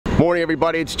Morning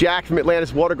everybody, it's Jack from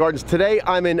Atlantis Water Gardens. Today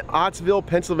I'm in Ottsville,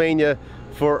 Pennsylvania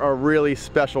for a really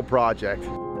special project.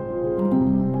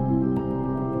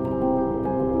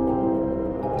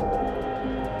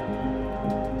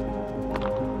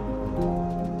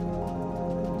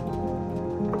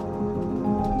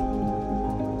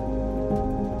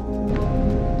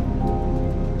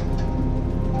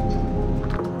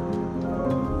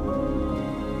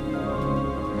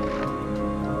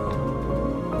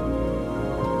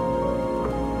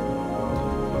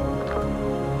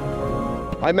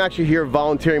 I'm actually here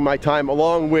volunteering my time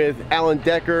along with Alan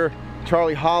Decker,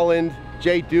 Charlie Holland,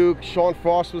 Jay Duke, Sean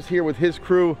Frost was here with his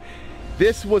crew.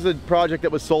 This was a project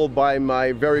that was sold by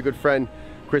my very good friend,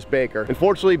 Chris Baker.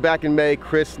 Unfortunately, back in May,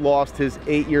 Chris lost his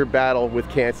 8-year battle with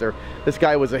cancer. This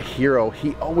guy was a hero.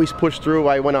 He always pushed through.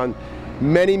 I went on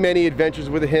many adventures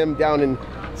with him down in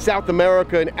South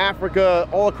America and Africa,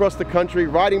 all across the country,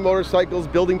 riding motorcycles,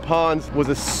 building ponds. Was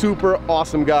a super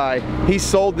awesome guy. He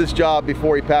sold this job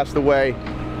before he passed away,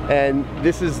 and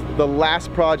this is the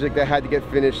last project that had to get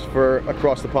finished for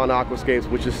Across the Pond Aquascapes,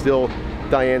 which is still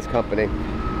Diane's company.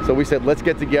 So we said, let's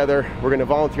get together. We're gonna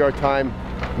volunteer our time,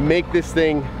 make this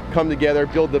thing come together,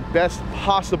 build the best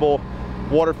possible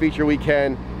water feature we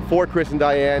can for Chris and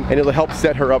Diane, and it'll help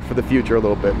set her up for the future a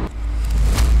little bit.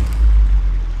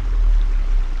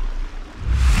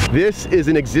 This is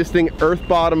an existing earth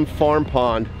bottom farm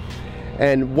pond,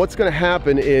 and what's going to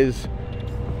happen is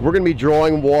we're going to be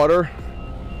drawing water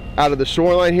out of the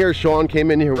shoreline here. Sean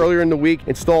came in here earlier in the week,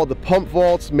 installed the pump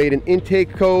vaults, made an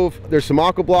intake cove. There's some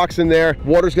aqua blocks in there.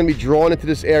 Water's going to be drawn into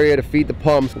this area to feed the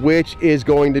pumps, which is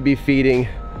going to be feeding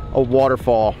a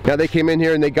waterfall. Now they came in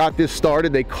here and they got this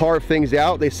started. They carved things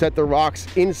out. They set the rocks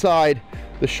inside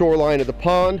the shoreline of the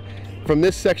pond. From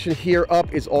this section here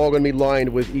up is all going to be lined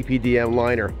with EPDM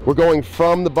liner. We're going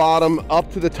from the bottom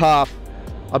up to the top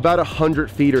about 100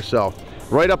 feet or so.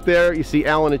 Right up there you see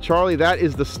Alan and Charlie. That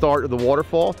is the start of the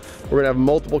waterfall. We're going to have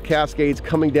multiple cascades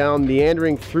coming down,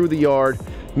 meandering through the yard,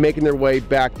 making their way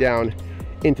back down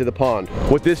into the pond.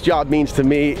 What this job means to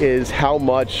me is how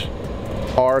much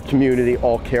our community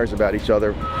all cares about each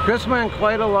other. Chris meant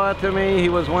quite a lot to me. He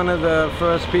was one of the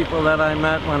first people that I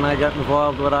met when I got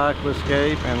involved with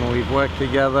Aquascape, and we've worked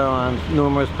together on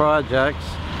numerous projects,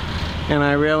 and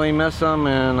I really miss him,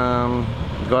 and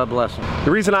God bless him.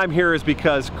 The reason I'm here is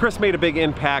because Chris made a big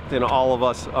impact in all of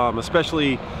us,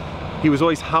 especially he was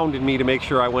always hounding me to make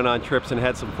sure I went on trips and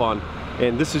had some fun.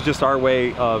 And this is just our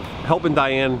way of helping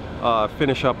Diane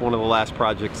finish up one of the last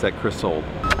projects that Chris sold.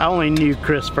 I only knew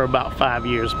Chris for about 5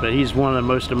 years, but he's one of the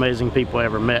most amazing people I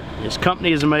ever met. His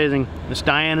company is amazing, Miss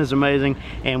Diane is amazing,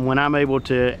 and when I'm able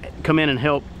to come in and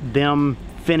help them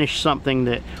finish something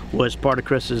that was part of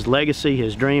Chris's legacy,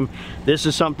 his dream, this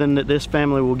is something that this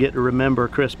family will get to remember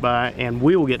Chris by, and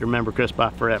we will get to remember Chris by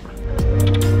forever.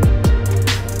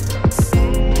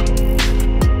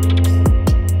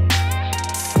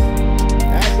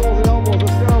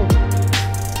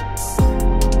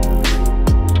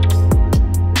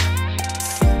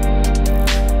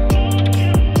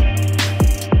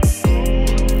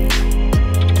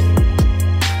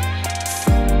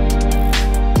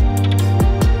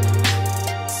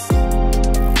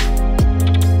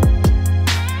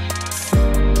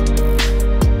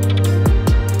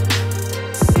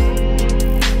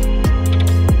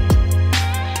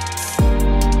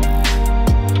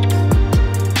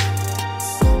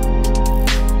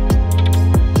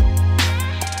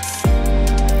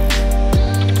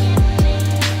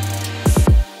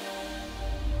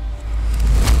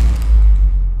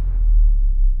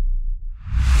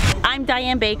 I'm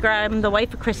Diane Baker. I'm the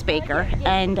wife of Chris Baker,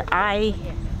 and I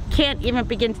can't even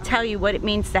begin to tell you what it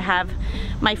means to have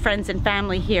my friends and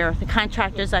family here, the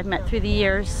contractors I've met through the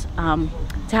years, to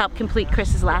help complete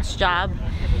Chris's last job.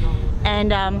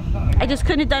 And I just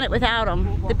couldn't have done it without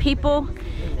them. The people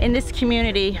in this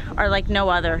community are like no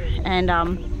other, and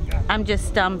I'm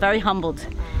just very humbled,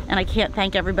 and I can't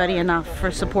thank everybody enough for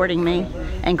supporting me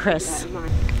and Chris.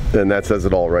 And that says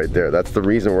it all right there. That's the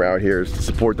reason we're out here, is to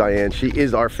support Diane. She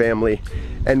is our family,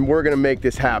 and we're gonna make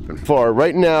this happen. For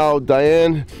right now,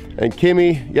 Diane and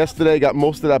Kimmy yesterday got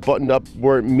most of that buttoned up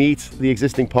where it meets the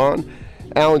existing pond.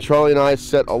 Alan, Charlie, and I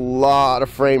set a lot of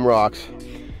frame rocks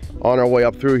on our way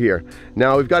up through here.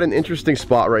 Now we've got an interesting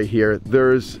spot right here.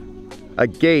 There's a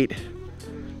gate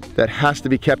that has to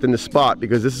be kept in the spot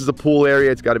because this is a pool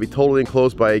area. It's got to be totally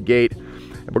enclosed by a gate.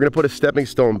 We're gonna put a stepping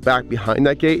stone back behind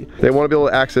that gate. They wanna be able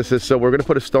to access this, so we're gonna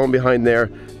put a stone behind there.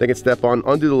 They can step on,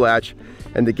 undo the latch,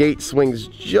 and the gate swings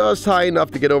just high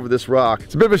enough to get over this rock.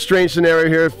 It's a bit of a strange scenario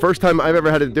here. First time I've ever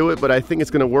had to do it, but I think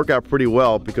it's gonna work out pretty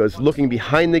well because looking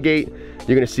behind the gate,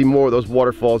 you're gonna see more of those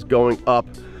waterfalls going up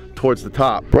towards the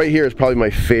top. Right here is probably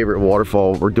my favorite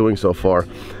waterfall we're doing so far.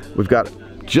 We've got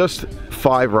just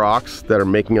 5 rocks that are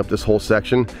making up this whole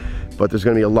section, but there's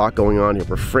gonna be a lot going on here.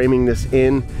 We're framing this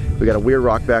in. We got a weird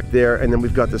rock back there, and then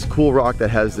we've got this cool rock that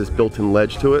has this built-in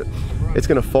ledge to it. It's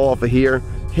gonna fall off of here,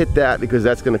 hit that, because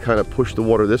that's gonna kind of push the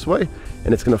water this way,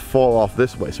 and it's gonna fall off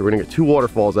this way. So we're gonna get 2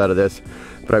 waterfalls out of this,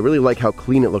 but I really like how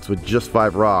clean it looks with just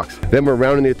 5 rocks. Then we're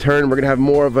rounding the turn. We're gonna have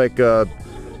more of like a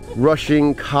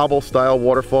rushing cobble style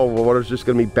waterfall where water's just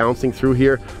gonna be bouncing through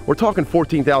here. We're talking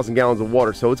 14,000 gallons of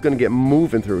water, so it's gonna get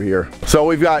moving through here. So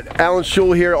we've got Alan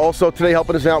Schul here also today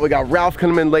helping us out. We got Ralph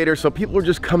coming in later, so people are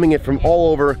just coming in from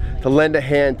all over to lend a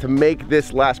hand to make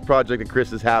this last project of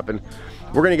Chris's happen.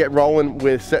 We're gonna get rolling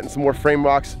with setting some more frame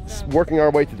rocks, working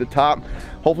our way to the top.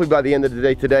 Hopefully by the end of the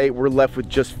day today, we're left with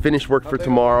just finished work for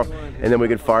tomorrow, and then we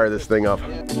can fire this thing up.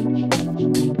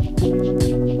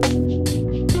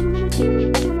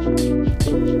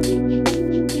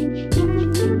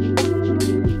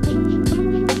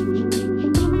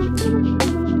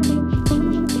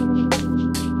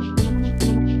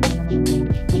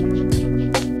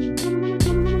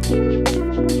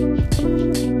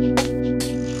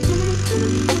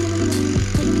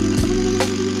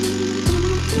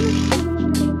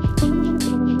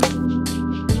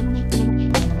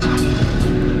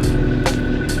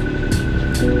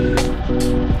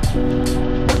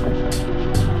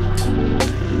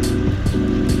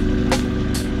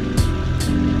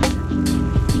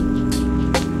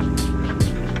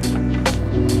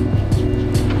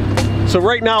 So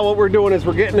right now what we're doing is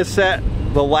we're getting to set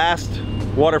the last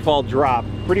waterfall drop.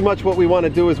 Pretty much what we want to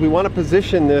do is we want to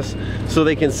position this so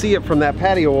they can see it from that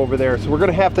patio over there. So we're going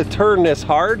to have to turn this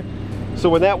hard, so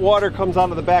when that water comes out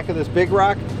of the back of this big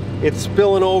rock, it's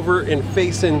spilling over and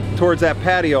facing towards that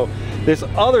patio. This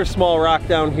other small rock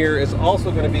down here is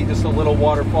also going to be just a little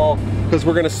waterfall, because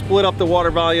we're going to split up the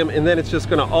water volume, and then it's just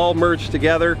going to all merge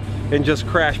together and just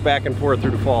crash back and forth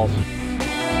through the falls.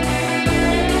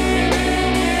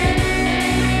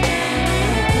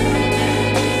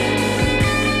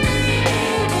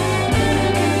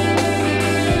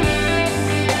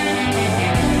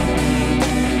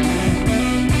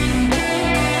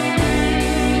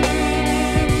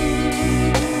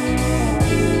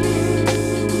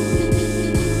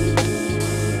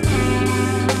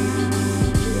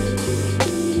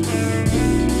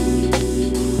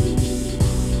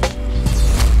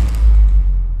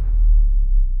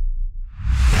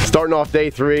 Starting off day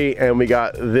 3, and we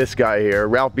got this guy here,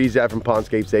 Ralph Biezad from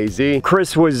Pondscapes AZ.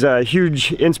 Chris was a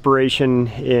huge inspiration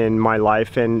in my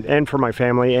life and for my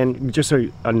family, and just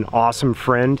an awesome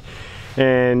friend.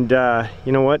 And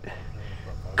you know what?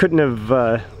 Couldn't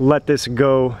have let this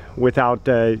go without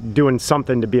doing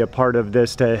something to be a part of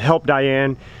this, to help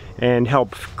Diane and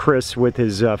help Chris with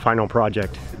his final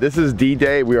project. This is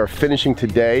D-Day. We are finishing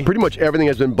today. Pretty much everything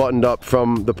has been buttoned up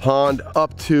from the pond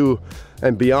up to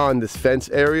and beyond this fence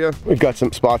area. We've got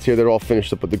some spots here that are all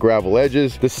finished up with the gravel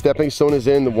edges. This stepping stone is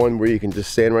in, the one where you can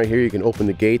just stand right here. You can open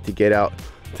the gate to get out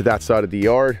to that side of the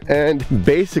yard. And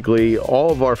basically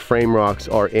all of our frame rocks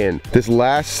are in. This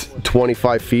last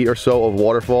 25 feet or so of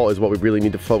waterfall is what we really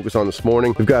need to focus on this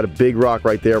morning. We've got a big rock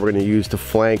right there we're gonna use to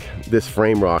flank this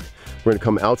frame rock. We're gonna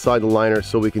come outside the liner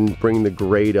so we can bring the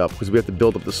grade up, because we have to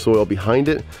build up the soil behind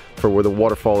it for where the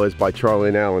waterfall is by Charlie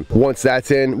and Alan. Once that's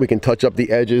in, we can touch up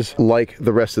the edges like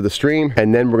the rest of the stream,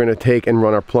 and then we're gonna take and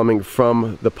run our plumbing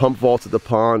from the pump vaults at the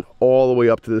pond all the way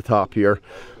up to the top here,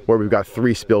 where we've got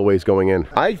 3 spillways going in.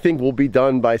 I think we'll be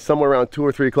done by somewhere around 2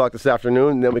 or 3 o'clock this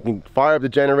afternoon, and then we can fire up the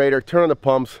generator, turn on the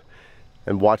pumps,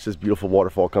 and watch this beautiful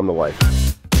waterfall come to life.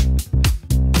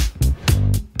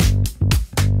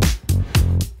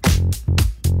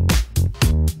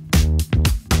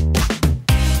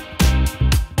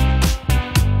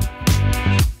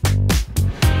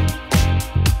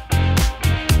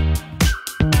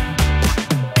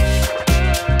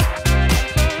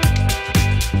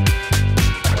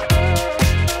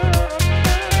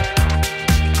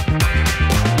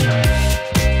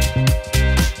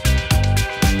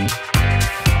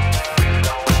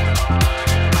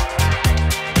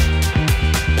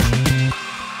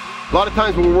 A lot of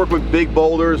times when we work with big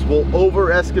boulders, we'll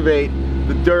over excavate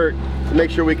the dirt to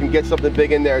make sure we can get something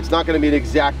big in there. It's not going to be an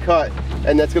exact cut,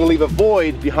 and that's going to leave a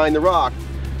void behind the rock.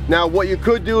 Now what you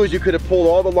could do is you could have pulled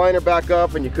all the liner back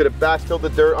up, and you could have backfilled the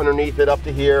dirt underneath it up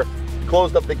to here,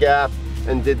 closed up the gap,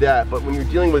 and did that. But when you're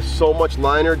dealing with so much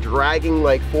liner, dragging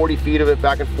like 40 feet of it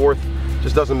back and forth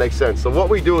just doesn't make sense. So what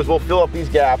we do is we'll fill up these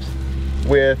gaps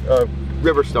with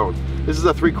river stone. This is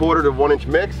a 3/4 to 1 inch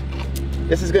mix.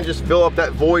 This is going to just fill up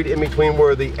that void in between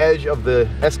where the edge of the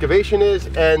excavation is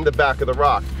and the back of the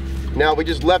rock. Now, we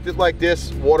just left it like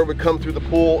this, water would come through the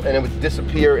pool and it would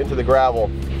disappear into the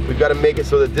gravel. We've got to make it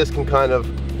so that this can kind of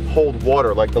hold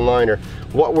water like the liner.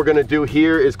 What we're gonna do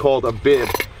here is called a bib.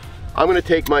 I'm gonna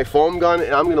take my foam gun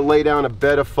and I'm gonna lay down a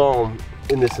bed of foam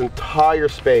in this entire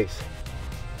space.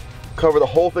 Cover the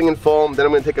whole thing in foam, then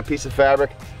I'm gonna take a piece of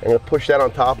fabric, I'm gonna push that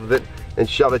on top of it and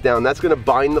shove it down. That's gonna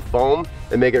bind the foam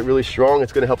and make it really strong.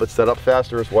 It's gonna help it set up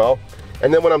faster as well.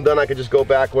 And then when I'm done, I can just go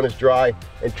back when it's dry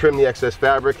and trim the excess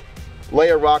fabric, lay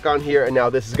a rock on here, and now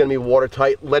this is gonna be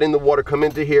watertight, letting the water come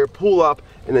into here, pool up,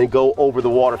 and then go over the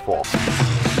waterfall.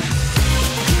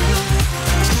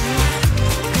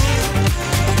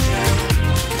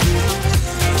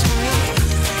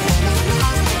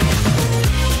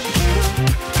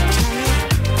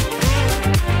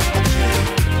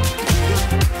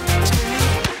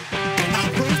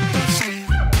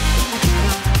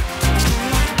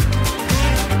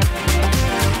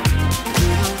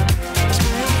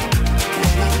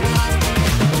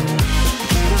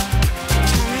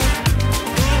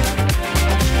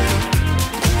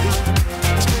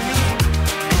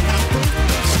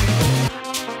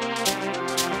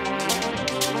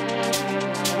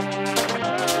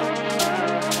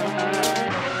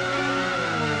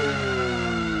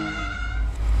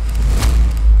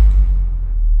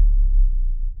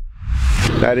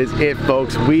 That is it,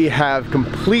 folks. We have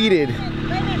completed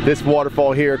this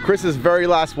waterfall here. Chris's very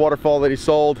last waterfall that he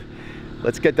sold.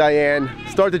 Let's get Diane,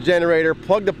 start the generator,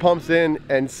 plug the pumps in,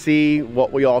 and see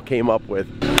what we all came up with.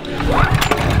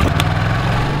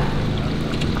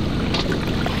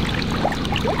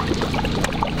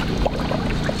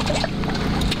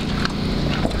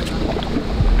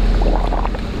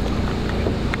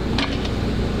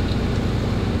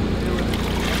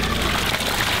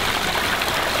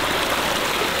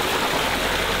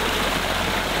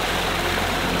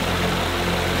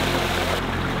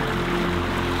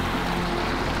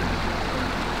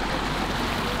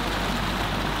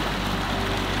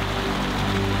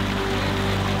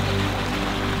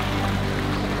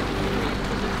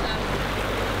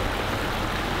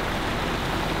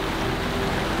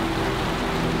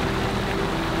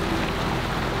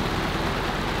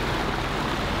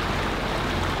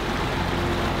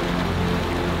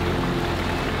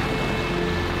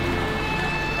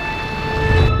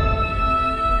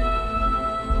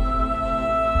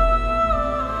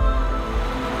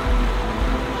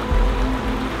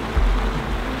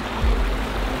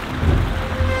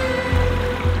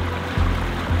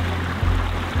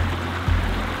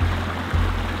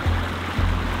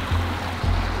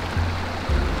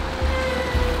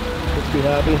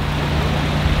 Happy?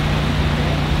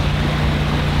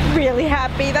 Really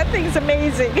happy. That thing's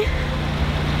amazing.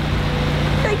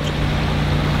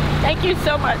 Thank you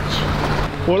so much.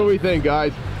 What do we think,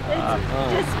 guys?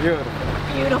 It's just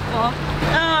beautiful. Oh,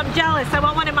 I'm jealous. I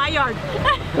want one in my yard.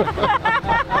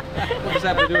 We'll just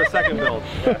have to do a second build.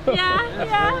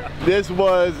 Yeah. This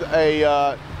was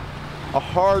a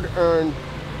hard-earned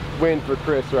win for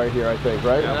Chris right here, I think,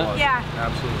 right? Yeah.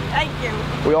 Absolutely. Thank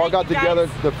you. We all got Thank you, together.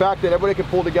 guys. The fact that everybody could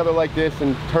pull together like this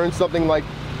and turn something like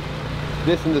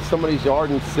this into somebody's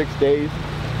yard in 6 days.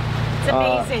 It's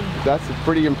amazing. That's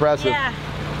pretty impressive. Yeah.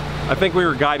 I think we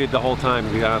were guided the whole time,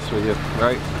 to be honest with you,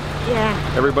 right?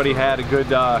 Yeah. Everybody had a good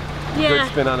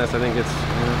spin on this. I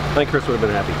think Chris would have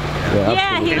been happy.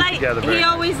 Yeah, he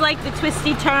always liked the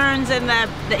twisty turns and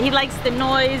he likes the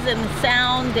noise and the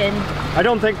sound and. I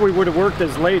don't think we would have worked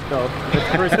as late though.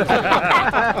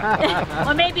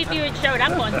 Well, maybe if you had showed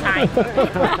up on time.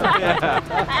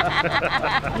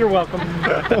 You're welcome.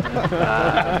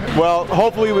 Well,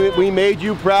 hopefully we made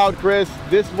you proud, Chris.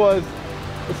 This was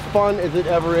as fun as it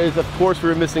ever is. Of course, we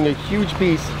were missing a huge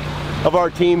piece of our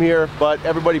team here, but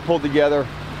everybody pulled together,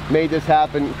 made this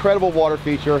happen. Incredible water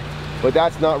feature, but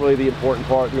that's not really the important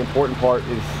part. The important part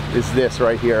is this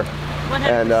right here. 100%.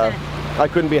 And I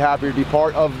couldn't be happier to be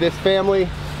part of this family.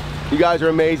 You guys are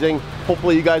amazing.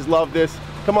 Hopefully you guys love this.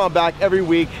 Come on back every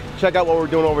week. Check out what we're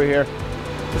doing over here.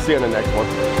 We'll see you on the next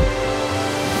one.